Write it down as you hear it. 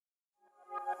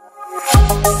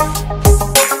Hello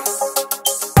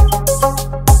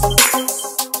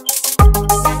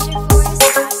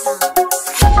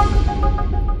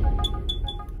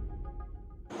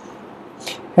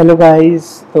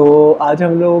guys, तो आज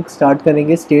हम लोग स्टार्ट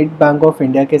करेंगे स्टेट बैंक ऑफ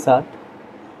इंडिया के साथ।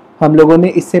 हम लोगों ने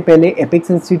इससे पहले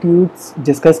एपिक्स इंस्टीट्यूट्स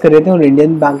डिस्कस करे थे और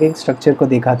इंडियन बैंकिंग स्ट्रक्चर को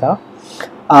देखा था।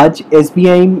 आज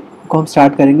एसबीआई को हम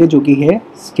स्टार्ट करेंगे, जो कि है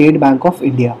state bank of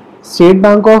India. State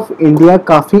bank of India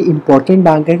काफ़ी इम्पोर्टेंट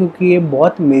बैंक है क्योंकि ये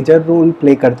बहुत मेजर रोल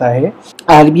प्ले करता है।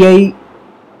 आरबीआई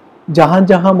जहाँ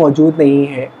जहाँ मौजूद नहीं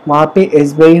है वहाँ पे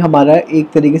एसबीआई हमारा एक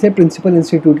तरीके से प्रिंसिपल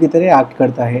इंस्टीट्यूट की तरह एक्ट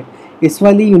करता है। इस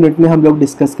वाली यूनिट में हम लोग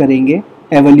डिस्कस करेंगे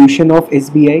एवोल्यूशन ऑफ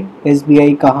एसबीआई,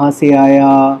 एसबीआई कहाँ से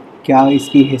आया, क्या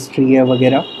इसकी हिस्ट्री है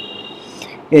वगैरह,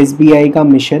 एसबीआई का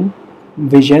मिशन,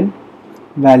 विजन,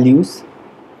 वैल्यूज़।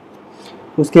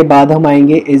 उसके बाद हम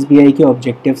आएंगे एसबीआई के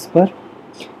ऑब्जेक्टिव्स पर,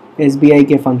 एसबीआई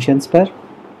के फंक्शंस पर,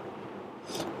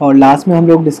 और लास्ट में हम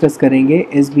लोग डिस्कस करेंगे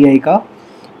एसबीआई का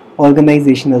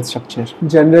ऑर्गेनाइजेशनल स्ट्रक्चर।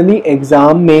 जनरली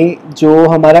एग्ज़ाम में जो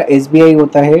हमारा एसबीआई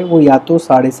होता है वो या तो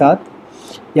 7.5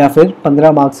 या फिर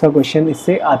 15 मार्क्स का क्वेश्चन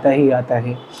इससे आता ही आता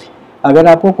है। अगर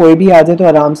आपको कोई भी आ जाए तो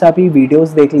आराम से आप ये वीडियोस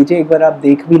देख लीजिए, एक बार आप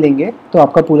देख भी लेंगे तो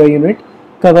आपका पूरा यूनिट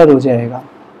कवर हो जाएगा।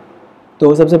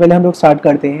 तो सबसे पहले हम लोग स्टार्ट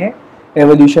करते हैं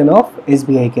एवोल्यूशन ऑफ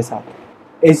एसबीआई के साथ।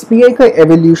 एसबीआई का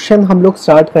एवोल्यूशन हम लोग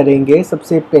स्टार्ट करेंगे।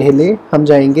 सबसे पहले हम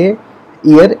जाएंगे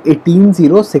ईयर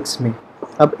 1806 में।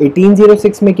 अब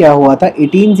 1806 में क्या हुआ था?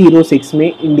 1806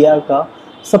 में इंडिया का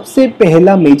सबसे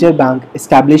पहला मेजर बैंक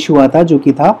इस्टेब्लिश हुआ था, जो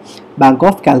कि था bank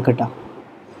of Calcutta.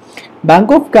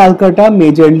 Bank of Calcutta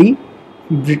majorly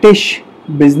British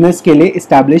business के लिए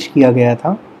इस्टेब्लिश किया गया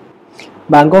था।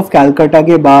 बैंक ऑफ कैलकाटा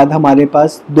के बाद हमारे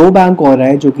पास 2 बैंक और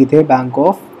आए, जो कि थे बैंक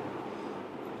ऑफ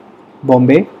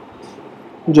बॉम्बे,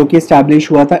 जो कि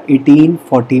इस्टेब्लिश हुआ था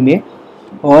 1840 में,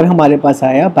 और हमारे पास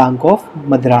आया बैंक ऑफ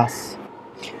मद्रास।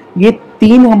 ये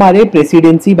 3 हमारे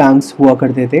प्रेसिडेंसी बैंक्स हुआ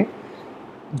करते थे,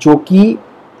 जो कि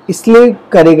इसलिए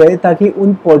करे गए ताकि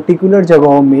उन पर्टिकुलर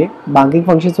जगहों में बैंकिंग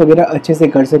फंक्शंस वगैरह अच्छे से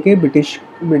कर सके,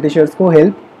 ब्रिटिशर्स को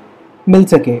हेल्प मिल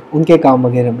सके उनके काम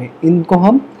वगैरह में। इनको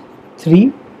हम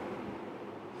 3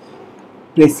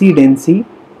 presidency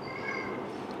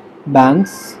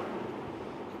banks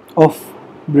of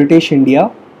British India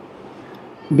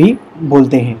भी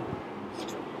बोलते हैं।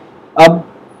 अब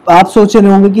आप सोच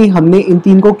रहे होंगे कि हमने इन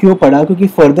 3 को क्यों पढ़ा, क्योंकि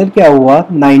फर्दर क्या हुआ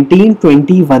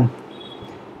 1921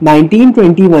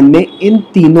 में इन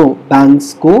तीनों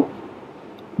बैंक्स को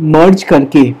मर्ज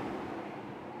करके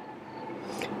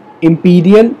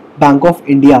imperial bank of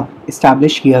India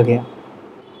establish किया गया।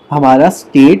 हमारा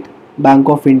state bank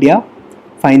of India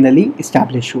finally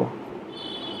establish हुआ।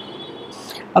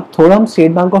 अब थोड़ा हम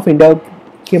स्टेट बैंक ऑफ इंडिया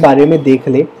के बारे में देख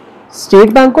ले।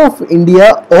 स्टेट बैंक ऑफ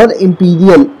इंडिया और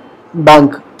इंपीरियल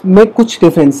बैंक में कुछ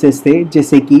डिफरेंसेस थे,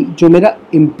 जैसे कि जो मेरा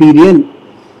इंपीरियल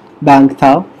बैंक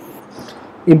था,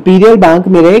 इंपीरियल बैंक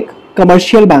मेरा एक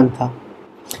कमर्शियल बैंक था,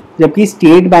 जबकि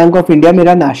स्टेट बैंक ऑफ इंडिया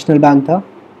मेरा नेशनल बैंक था।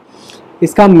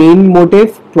 इसका मेन मोटिव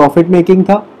प्रॉफिट मेकिंग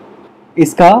था।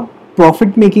 इसका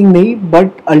प्रॉफिट मेकिंग नहीं, बट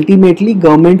अल्टीमेटली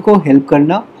गवर्नमेंट को हेल्प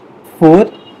करना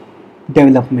for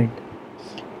development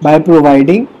by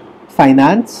providing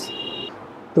finance.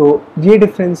 तो ये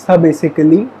डिफरेंस था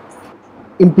basically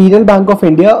imperial bank of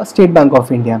India, state bank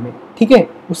of India में। ठीक है,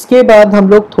 उसके बाद हम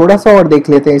लोग थोड़ा सा और देख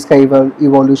लेते हैं इसका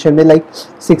इवोल्यूशन में। लाइक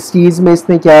 60s में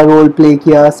इसने क्या रोल प्ले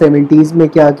किया, 70s में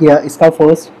क्या किया,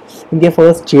 इनके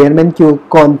फर्स्ट चेयरमैन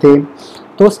कौन थे।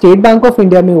 तो स्टेट बैंक ऑफ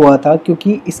इंडिया में हुआ था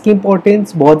क्योंकि इसकी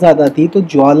इम्पोर्टेंस बहुत ज़्यादा थी। तो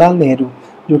जवाहरलाल नेहरू,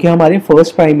 जो कि हमारे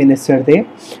फर्स्ट प्राइम मिनिस्टर थे,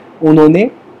 उन्होंने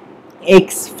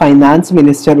एक्स फाइनेंस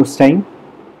मिनिस्टर उस टाइम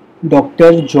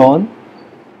डॉक्टर जॉन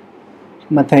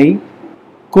मथाई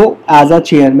को एज अ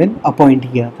चेयरमैन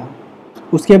अपॉइंट किया था।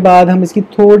 उसके बाद हम इसकी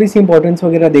थोड़ी सी इंपॉर्टेंस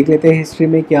वगैरह देख लेते हैं, हिस्ट्री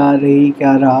में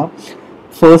क्या रहा।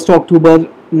 1 अक्टूबर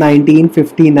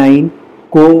 1959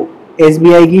 को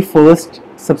एसबीआई की फर्स्ट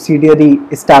सब्सिडियरी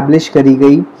इस्टेब्लिश करी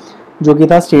गई, जो कि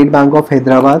था state bank of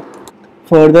Hyderabad.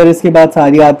 Further इसके बाद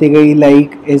सारी आती गई,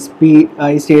 like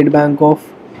SBI, state bank of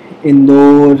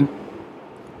Indore,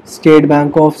 state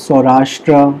bank of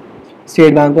Saurashtra,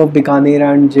 state bank of Bikaner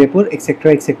and Jaipur,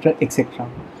 etcetera etcetera etcetera.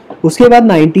 उसके बाद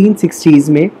 1960s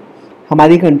में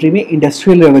हमारी कंट्री में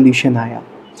इंडस्ट्रियल रेवोल्यूशन आया।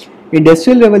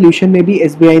 इंडस्ट्रियल रेवोल्यूशन में भी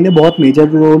एसबीआई ने बहुत मेजर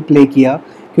रोल प्ले किया,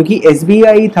 क्योंकि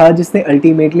एसबीआई था जिसने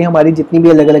अल्टीमेटली हमारी जितनी भी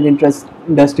अलग अलग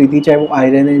इंडस्ट्री थी, चाहे वो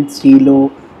आयरन एंड स्टील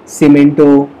हो, सीमेंट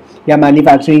हो, या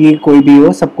मैन्युफैक्चरिंग की कोई भी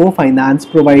हो, सबको फाइनेंस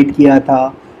प्रोवाइड किया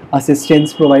था,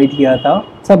 असिस्टेंस प्रोवाइड किया था,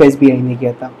 सब एसबीआई ने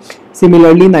किया था।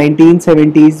 सिमिलरली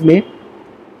 1970s में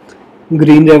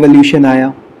ग्रीन रेवोल्यूशन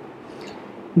आया।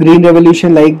 ग्रीन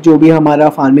रेवोल्यूशन लाइक जो भी हमारा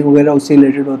फार्मिंग वगैरह उससे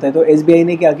रिलेटेड होता है, तो एसबीआई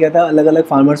ने क्या किया था, अलग अलग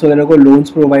फार्मर्स वगैरह को लोन्स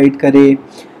प्रोवाइड करे,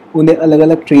 उन्हें अलग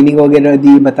अलग ट्रेनिंग वगैरह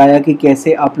दी, बताया कि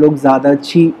कैसे आप लोग ज़्यादा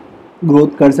अच्छी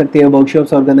ग्रोथ कर सकते हैं,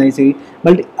 वर्कशॉप्स ऑर्गेनाइज की।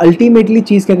 बट अल्टीमेटली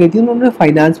चीज़ क्या कही थी, उन्होंने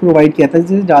फाइनेंस प्रोवाइड किया था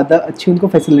जिससे ज़्यादा अच्छी उनको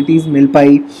फैसिलिटीज़ मिल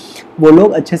पाई, वो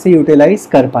लोग अच्छे से यूटिलाइज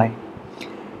कर पाए।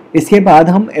 इसके बाद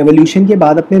हम एवोल्यूशन के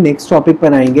बाद अपने नेक्स्ट टॉपिक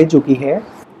पर आएंगे जो कि है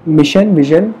mission,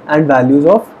 vision and values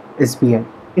of SBI.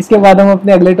 इसके बाद हम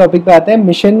अपने अगले टॉपिक पे आते हैं,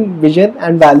 mission, vision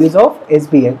and values of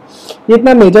SBI. ये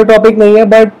इतना मेजर टॉपिक नहीं है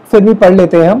बट फिर भी पढ़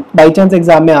लेते हैं हम, बाई चांस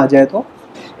एग्जाम में आ जाए तो।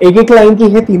 एक एक लाइन की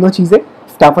है तीनों चीज़ें,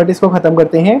 फटाफट इसको ख़त्म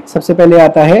करते हैं। सबसे पहले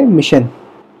आता है मिशन।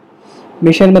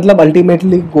 मिशन मतलब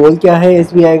अल्टीमेटली गोल क्या है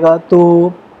एसबीआई का,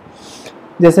 तो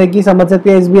जैसे कि समझ सकते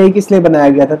हैं एसबीआई किस लिए बनाया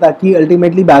गया था, ताकि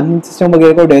अल्टीमेटली बैंकिंग सिस्टम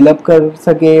वगैरह को डेवलप कर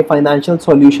सके, फाइनेंशियल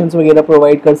सॉल्यूशंस वगैरह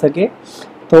प्रोवाइड कर सके,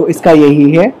 तो इसका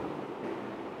यही है।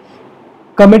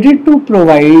 Committed to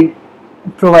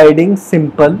providing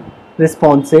simple,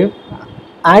 responsive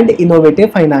and innovative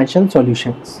financial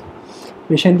solutions.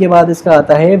 Mission के बाद इसका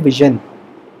आता है vision,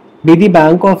 be the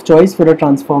bank of choice for a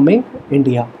transforming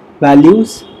India.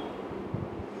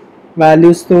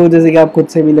 Values तो जैसे कि आप खुद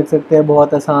से भी लिख सकते हैं,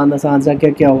 बहुत आसान सा क्या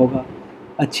क्या होगा,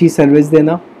 अच्छी सर्विस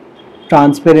देना,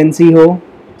 ट्रांसपेरेंसी हो,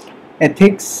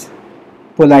 एथिक्स,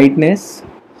 पोलाइटनेस।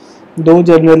 दो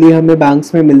जनरली हमें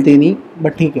बैंक्स में मिलती नहीं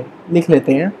बट ठीक है लिख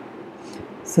लेते हैं,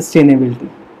 सस्टेनेबिलिटी।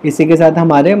 इसी के साथ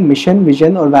हमारे मिशन,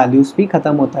 विजन और वैल्यूज़ भी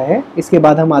ख़त्म होता है। इसके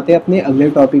बाद हम आते हैं अपने अगले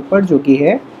टॉपिक पर जो कि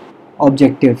है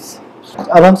ऑब्जेक्टिव्स।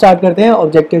 अब हम स्टार्ट करते हैं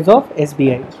ऑब्जेक्टिव्स ऑफ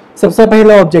एसबीआई। सबसे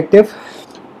पहला objective,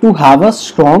 to have a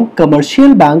strong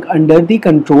commercial bank under the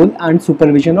control and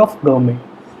supervision of government.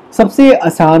 सबसे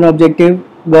आसान ऑब्जेक्टिव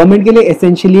गवर्नमेंट के लिए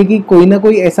एसेंशियली है कि कोई ना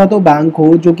कोई ऐसा तो बैंक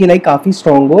हो जो कि लाइक काफ़ी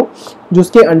स्ट्रॉन्ग हो, जो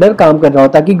उसके अंडर काम कर रहा हो,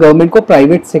 ताकि गवर्नमेंट को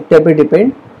प्राइवेट सेक्टर पे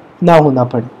डिपेंड ना होना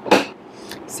पड़े।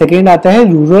 सेकेंड आता है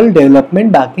रूरल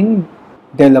डेवलपमेंट, बैंकिंग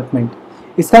डेवलपमेंट।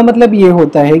 इसका मतलब ये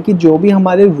होता है कि जो भी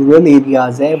हमारे रूरल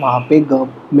एरियाज़ है वहाँ पे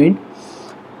गवर्नमेंट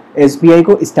एसबीआई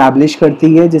को इस्टेब्लिश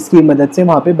करती है, जिसकी मदद से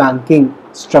वहाँ पे बैंकिंग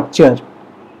स्ट्रक्चर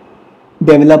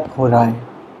डेवलप हो रहा है।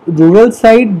 रूरल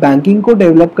साइड बैंकिंग को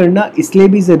डेवलप करना इसलिए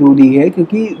भी ज़रूरी है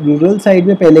क्योंकि रूरल साइड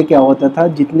में पहले क्या होता था,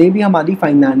 जितने भी हमारी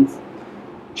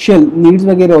फाइनेंशियल नीड्स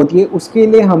वगैरह होती है उसके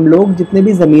लिए हम लोग जितने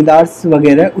भी ज़मींदार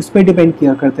वगैरह उस पर डिपेंड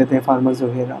किया करते थे, फार्मर्स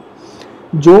वगैरह,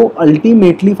 जो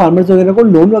अल्टीमेटली फार्मर्स वगैरह को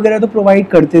लोन वगैरह तो प्रोवाइड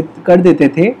कर देते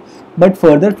थे बट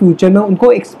फर्दर फ्यूचर में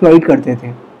उनको एक्सप्लॉइट करते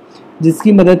थे,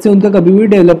 जिसकी मदद से उनका कभी भी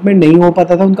डेवलपमेंट नहीं हो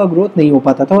पाता था, उनका ग्रोथ नहीं हो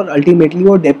पाता था और अल्टीमेटली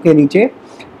वो डेब्ट के नीचे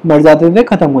मर जाते थे,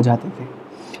 ख़त्म हो जाते थे।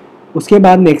 उसके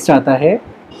बाद नेक्स्ट आता है,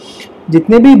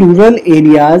 जितने भी रूरल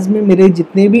एरियाज़ में मेरे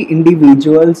जितने भी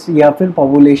इंडिविजुअल्स या फिर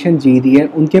पॉपुलेशन जी रही है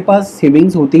उनके पास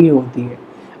सेविंग्स होती ही होती है।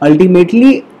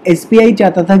 अल्टीमेटली एसबीआई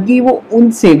चाहता था कि वो उन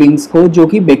सेविंग्स को जो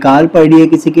कि बेकार पड़ी है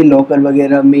किसी के लॉकर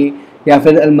वगैरह में या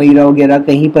फिर अलमीरा वगैरह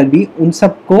कहीं पर भी, उन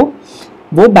सब को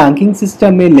वो बैंकिंग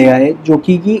सिस्टम में ले आए, जो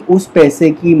कि उस पैसे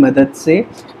की मदद से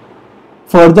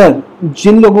फर्दर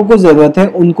जिन लोगों को ज़रूरत है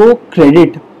उनको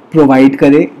क्रेडिट प्रोवाइड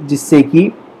करे, जिससे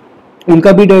कि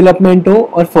उनका भी डेवलपमेंट हो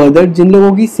और फर्दर जिन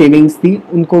लोगों की सेविंग्स थी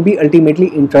उनको भी अल्टीमेटली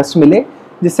इंटरेस्ट मिले,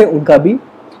 जिससे उनका भी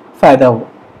फ़ायदा हो।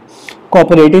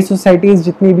 कोऑपरेटिव सोसाइटीज़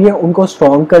जितनी भी हैं उनको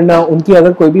स्ट्रॉन्ग करना, उनकी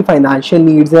अगर कोई भी फाइनेंशियल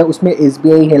नीड्स है उसमें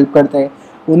एसबीआई हेल्प करता है,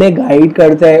 उन्हें गाइड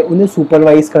करता है, उन्हें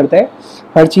सुपरवाइज करता है,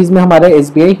 हर चीज़ में हमारा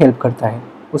एसबीआई हेल्प करता है।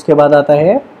 उसके बाद आता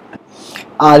है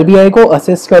आरबीआई को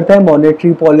असिस्ट करता है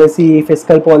मॉनेटरी पॉलिसी,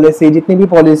 फिस्कल पॉलिसी, जितनी भी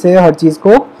पॉलिसी है हर चीज़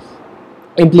को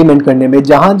इम्प्लीमेंट करने में।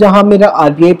 जहाँ जहाँ मेरा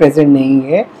आरबीआई प्रेजेंट नहीं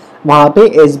है वहाँ पे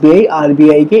एसबीआई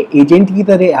आरबीआई के एजेंट की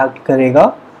तरह एक्ट करेगा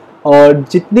और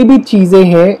जितनी भी चीज़ें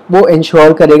हैं वो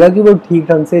इंश्योर करेगा कि वो ठीक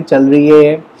ढंग से चल रही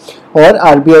है और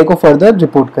आरबीआई को फर्दर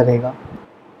रिपोर्ट करेगा।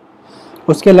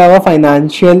 उसके अलावा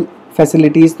फाइनेंशियल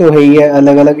फैसिलिटीज़ तो है ही है,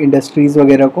 अलग अलग इंडस्ट्रीज़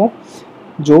वगैरह को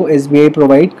जो एसबीआई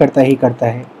प्रोवाइड करता ही करता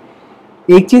है।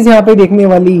 एक चीज़ यहाँ पे देखने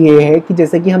वाली ये है कि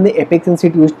जैसे कि हमने एपेक्स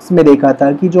इंस्टीट्यूट्स में देखा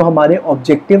था कि जो हमारे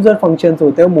ऑब्जेक्टिव्स और फंक्शंस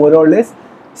होते हैं मोर और लेस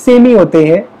सेम ही होते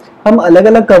हैं, हम अलग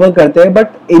अलग कवर करते हैं,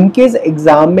 बट इन केस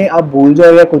एग्जाम में आप भूल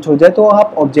जाओ या कुछ हो जाए तो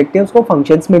आप ऑब्जेक्टिव्स को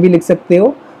फंक्शंस में भी लिख सकते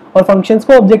हो और फंक्शंस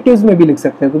को ऑब्जेक्टिव्स में भी लिख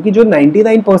सकते हो, क्योंकि जो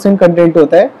 99% कंटेंट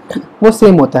होता है वो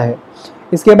सेम होता है।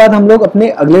 इसके बाद हम लोग अपने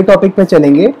अगले टॉपिक पे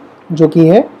चलेंगे जो कि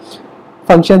है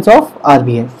फंक्शंस ऑफ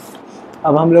आरबीआई।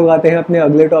 अब हम लोग आते हैं अपने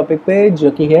अगले टॉपिक पे जो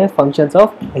कि है फंक्शंस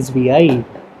ऑफ एसबीआई।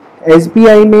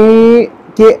 एसबीआई में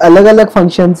के अलग अलग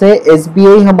फंक्शंस है।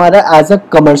 एसबीआई हमारा एज अ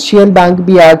कमर्शियल बैंक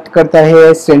भी एक्ट करता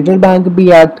है, सेंट्रल बैंक भी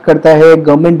एक्ट करता है,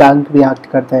 गवर्नमेंट बैंक भी एक्ट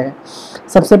करता है।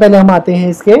 सबसे पहले हम आते हैं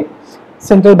इसके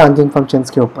सेंट्रल बैंकिंग फंक्शंस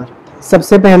के ऊपर।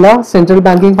 सबसे पहला सेंट्रल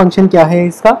बैंकिंग फंक्शन क्या है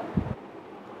इसका,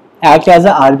 act as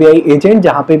a RBI agent,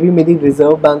 जहाँ पे भी मेरी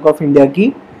रिजर्व बैंक ऑफ इंडिया की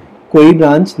कोई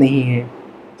ब्रांच नहीं है।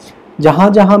 जहाँ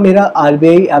जहाँ मेरा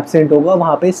आरबीआई एब्सेंट होगा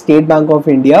वहाँ पे state bank of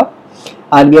India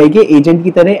RBI के एजेंट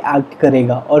की तरह एक्ट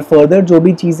करेगा, और फर्दर जो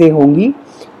भी चीज़ें होंगी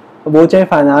वो चाहे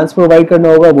फाइनेंस प्रोवाइड करना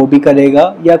होगा वो भी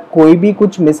करेगा, या कोई भी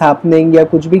कुछ मिसहैपनिंग या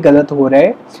कुछ भी गलत हो रहा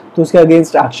है तो उसके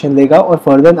अगेंस्ट एक्शन लेगा और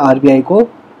फर्दर आरबीआई को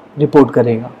रिपोर्ट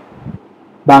करेगा।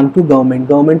 बैंक टू गवर्नमेंट,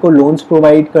 गवर्नमेंट को लोन्स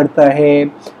प्रोवाइड करता है,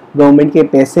 गवर्नमेंट के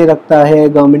पैसे रखता है,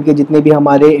 गवर्नमेंट के जितने भी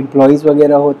हमारे एम्प्लॉयज़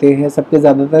वगैरह होते हैं सबके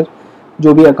ज़्यादातर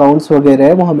जो भी अकाउंट्स वगैरह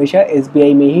है वो हमेशा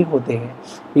एसबीआई में ही होते हैं।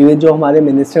 इवन जो हमारे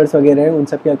मिनिस्टर्स वगैरह हैं उन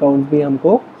सब के अकाउंट भी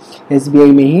हमको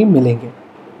एसबीआई में ही मिलेंगे।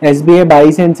 SBI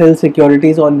buys and cell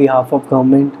securities on behalf of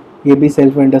government, ये भी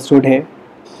सेल्फ अंडरस्टूड है।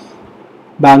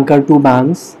 बैंकर टू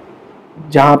बैंक्स,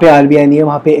 जहाँ पे आरबीआई नहीं है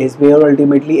वहाँ पे एसबीआई, और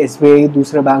अल्टीमेटली एसबीआई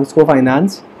दूसरे बैंक्स को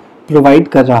फाइनेंस प्रोवाइड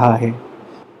कर रहा है।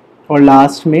 और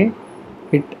लास्ट में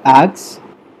it acts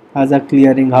as a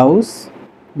clearing house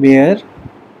where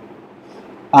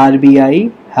RBI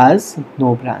has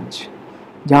no branch,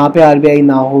 जहाँ पे आरबीआई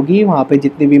ना होगी वहाँ पे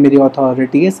जितनी भी मेरी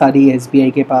अथॉरिटी है सारी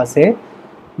एसबीआई के पास है।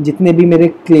 जितने भी मेरे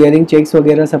क्लियरिंग चेक्स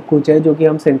वगैरह सब कुछ है जो कि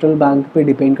हम सेंट्रल बैंक पे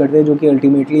डिपेंड करते हैं, जो कि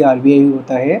अल्टीमेटली आरबीआई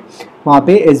होता है, वहाँ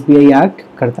पे एसबीआई एक्ट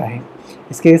करता है।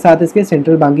 इसके साथ इसके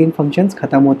सेंट्रल बैंकिंग फंक्शंस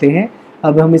ख़त्म होते हैं।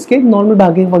 अब हम इसके नॉर्मल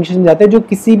बैंकिंग फंक्शन जाते हैं जो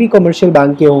किसी भी कमर्शियल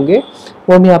बैंक के होंगे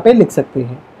वो हम यहाँ पे लिख सकते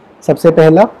हैं। सबसे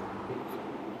पहला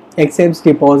एक्सेप्ट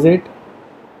डिपॉजिट,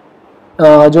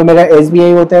 जो मेरा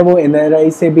एसबीआई होता है वो एनआरआई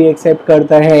से भी एक्सेप्ट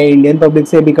करता है, इंडियन पब्लिक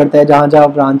से भी करता है, जहाँ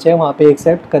जहाँ ब्रांच है वहाँ पे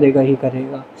एक्सेप्ट करेगा ही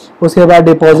करेगा। उसके बाद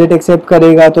डिपॉजिट एक्सेप्ट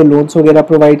करेगा तो लोन्स वगैरह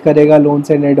प्रोवाइड करेगा,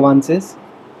 लोन्स एंड एडवांसेस,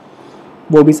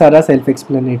 वो भी सारा सेल्फ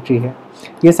एक्सप्लेनेटरी है।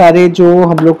 ये सारे जो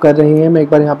हम लोग कर रहे हैं, मैं एक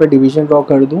बार यहाँ पे डिवीजन ड्रॉ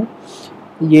कर दूँ,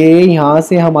 ये यहाँ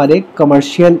से हमारे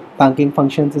कमर्शियल बैंकिंग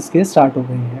फंक्शंस इसके स्टार्ट हो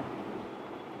गए हैं।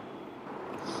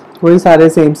 वही सारे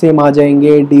सेम आ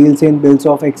जाएंगे, deals in bills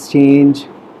of exchange,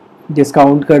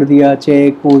 discount कर दिया,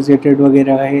 चेक, पोस्ट डेटेड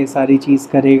वगैरह है, सारी चीज़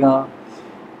करेगा।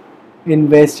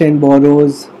 Invest and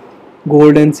borrows,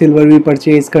 gold and silver भी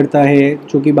परचेज करता है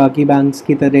जो कि बाकी बैंक्स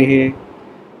की तरह है,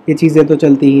 ये चीज़ें तो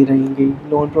चलती ही रहेंगी।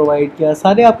 लोन प्रोवाइड किया,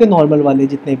 सारे आपके नॉर्मल वाले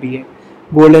जितने भी है।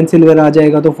 गोल्ड एंड सिल्वर आ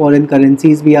जाएगा तो फॉरेन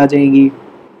करेंसीज भी आ जाएंगी।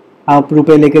 आप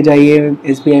रुपए लेके जाइए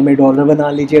एसबीआई में, डॉलर बना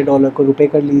लीजिए, डॉलर को रुपए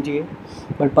कर लीजिए,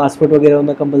 बट पासपोर्ट वगैरह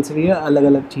होना कंपलसरी है, अलग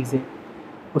अलग चीज़ें।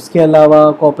 उसके अलावा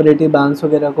कोऑपरेटिव बैंक्स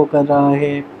वगैरह को कर रहा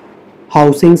है।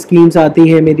 हाउसिंग स्कीम्स आती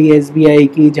है मेरी एसबीआई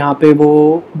की, जहाँ पे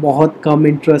वो बहुत कम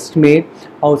इंटरेस्ट में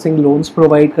हाउसिंग लोन्स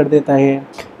प्रोवाइड कर देता है।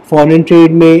 फॉरेन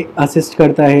ट्रेड में असिस्ट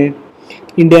करता है।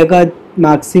 इंडिया का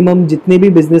मैक्सिमम जितने भी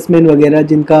बिजनेसमैन वगैरह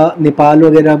जिनका नेपाल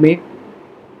वगैरह में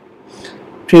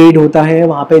ट्रेड होता है,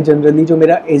 वहाँ पे जनरली जो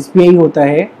मेरा एसबीआई होता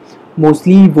है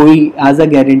मोस्टली वही एज अ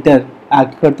गारंटर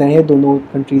एक्ट करता है दोनों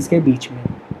कंट्रीज़ के बीच में।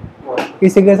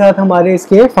 इसी के साथ हमारे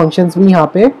इसके फंक्शंस भी यहाँ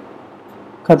पे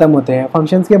ख़त्म होते हैं।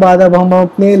 फंक्शंस के बाद अब हम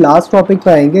अपने लास्ट टॉपिक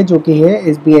पर आएंगे जो कि है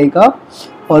एसबीआई का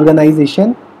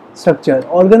ऑर्गेनाइजेशन स्ट्रक्चर।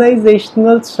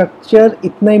 ऑर्गेनाइजेशनल स्ट्रक्चर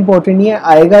इतना इंपॉर्टेंट नहीं है,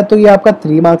 आएगा तो ये आपका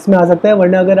 3 मार्क्स में आ सकता है,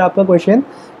 वरना अगर आपका क्वेश्चन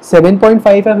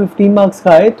 7.5 या 15 मार्क्स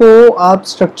का है तो आप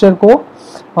स्ट्रक्चर को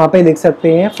वहाँ पे लिख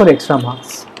सकते हैं फॉर एक्स्ट्रा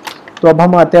मार्क्स। तो अब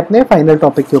हम आते हैं अपने फाइनल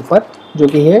टॉपिक के ऊपर जो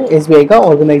कि है एसबीआई का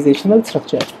ऑर्गेनाइजेशनल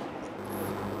स्ट्रक्चर।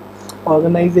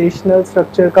 ऑर्गेनाइजेशनल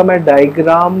स्ट्रक्चर का मैं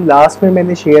डायग्राम लास्ट में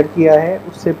मैंने शेयर किया है,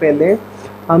 उससे पहले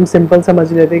हम सिंपल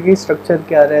समझ लेते हैं कि स्ट्रक्चर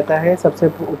क्या रहता है। सबसे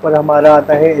ऊपर हमारा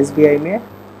आता है एसबीआई में,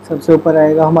 सबसे ऊपर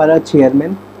आएगा हमारा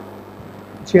चेयरमैन।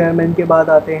 चेयरमैन के बाद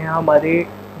आते हैं हमारे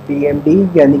डीएमडी,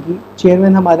 यानी कि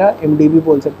चेयरमैन हमारा एमडी भी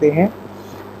बोल सकते हैं।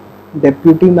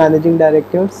 डेप्यूटी मैनेजिंग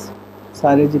डायरेक्टर्स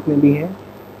सारे जितने भी हैं।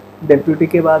 डेप्यूटी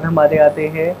के बाद हमारे आते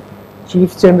हैं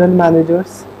चीफ जनरल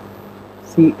मैनेजर्स,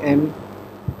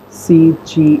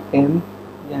 CGM,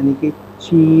 यानी कि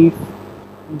चीफ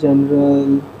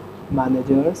जनरल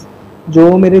मैनेजर्स।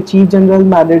 जो मेरे चीफ जनरल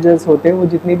मैनेजर्स होते हैं वो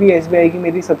जितनी भी एसबीआई की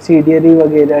मेरी सब्सिडियरी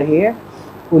वगैरह ही है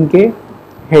उनके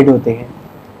हेड होते हैं।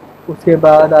 उसके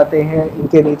बाद आते हैं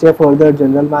इनके नीचे फर्दर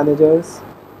जनरल मैनेजर्स।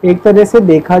 एक तरह से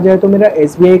देखा जाए तो मेरा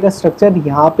एसबीआई का स्ट्रक्चर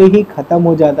यहाँ पे ही ख़त्म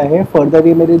हो जाता है। फर्दर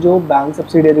ये मेरे जो बैंक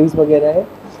सब्सिडियरीज वगैरह है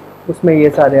उसमें ये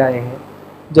सारे आए हैं।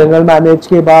 जनरल मैनेज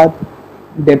के बाद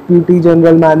डेप्यूटी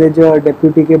जनरल मैनेजर,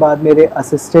 डेप्यूटी के बाद मेरे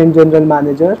assistant general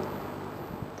manager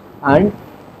and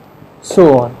so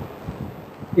on.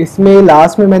 इसमें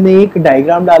लास्ट में मैंने एक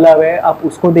डायग्राम डाला हुआ है, आप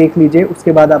उसको देख लीजिए,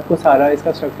 उसके बाद आपको सारा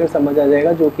इसका स्ट्रक्चर समझ आ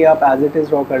जाएगा, जो कि आप एज इट इज़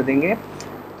ड्रॉ कर देंगे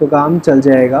तो काम चल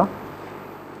जाएगा।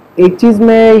 एक चीज़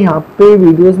मैं यहाँ पे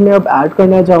वीडियोस में अब ऐड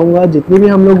करना चाहूँगा, जितनी भी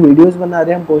हम लोग वीडियोस बना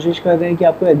रहे हैं हम कोशिश कर रहे हैं कि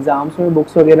आपको एग्ज़ाम्स में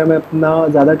बुक्स वगैरह में अपना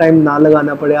ज़्यादा टाइम ना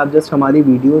लगाना पड़े, आप जस्ट हमारी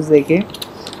वीडियोस देखें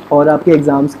और आपके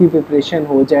एग्ज़ाम्स की प्रिपरेशन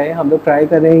हो जाए। हम लोग ट्राई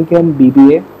कर रहे हैं कि हम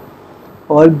बीबीए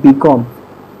और बीकॉम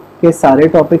के सारे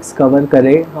टॉपिक्स कवर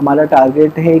करें। हमारा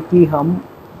टारगेट है कि हम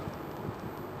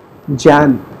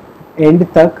जैन एंड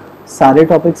तक सारे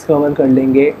टॉपिक्स कवर कर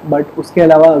लेंगे। बट उसके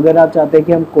अलावा अगर आप चाहते हैं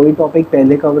कि हम कोई टॉपिक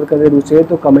पहले कवर करें दूसरे,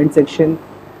 तो कमेंट सेक्शन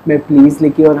में प्लीज़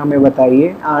लिखिए और हमें बताइए।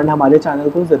 एंड हमारे चैनल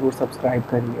को ज़रूर सब्सक्राइब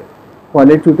करिए।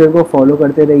 कॉलेज ट्यूटर को फॉलो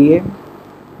करते रहिए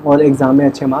और एग्ज़ाम में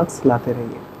अच्छे मार्क्स लाते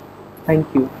रहिए।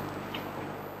 Thank you.